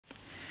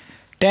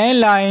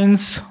10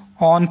 lines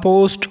on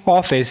post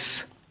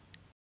office.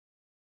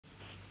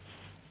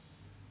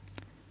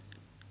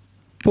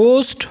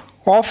 Post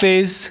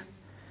office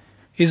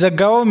is a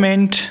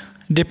government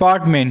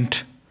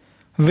department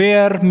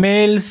where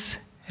mails,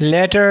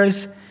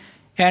 letters,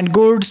 and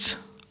goods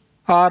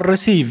are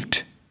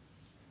received.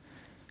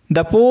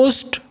 The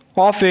post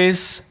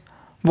office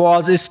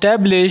was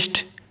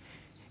established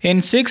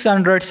in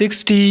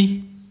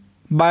 660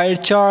 by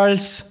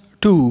Charles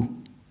II.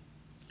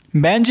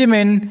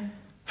 Benjamin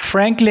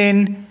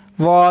Franklin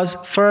was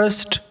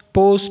first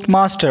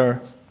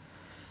postmaster.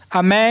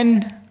 A man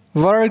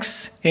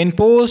works in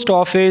post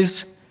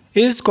office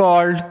is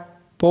called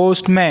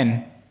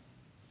postman.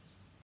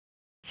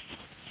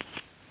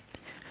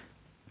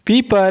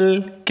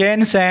 People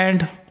can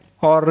send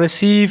or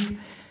receive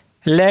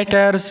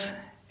letters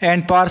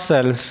and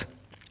parcels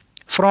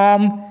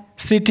from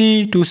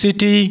city to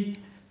city,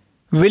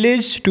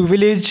 village to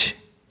village,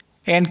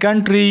 and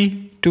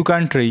country to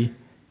country.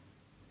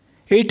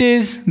 It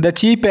is the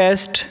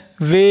cheapest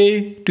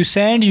way to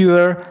send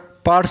your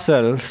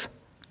parcels.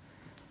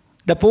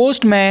 The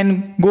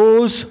postman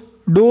goes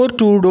door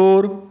to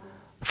door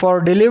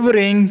for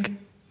delivering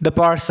the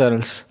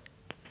parcels.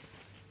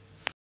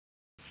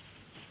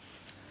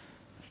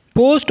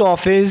 Post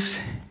office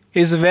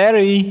is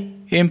very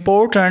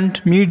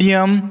important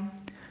medium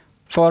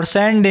for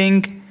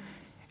sending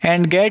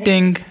and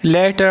getting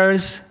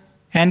letters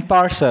and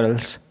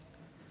parcels.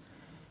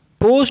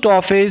 Post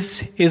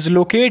office is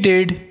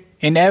located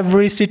in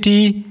every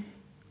city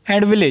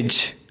and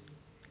village.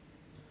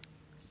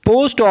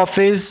 Post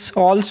office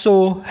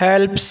also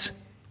helps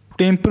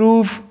to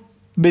improve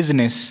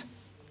business.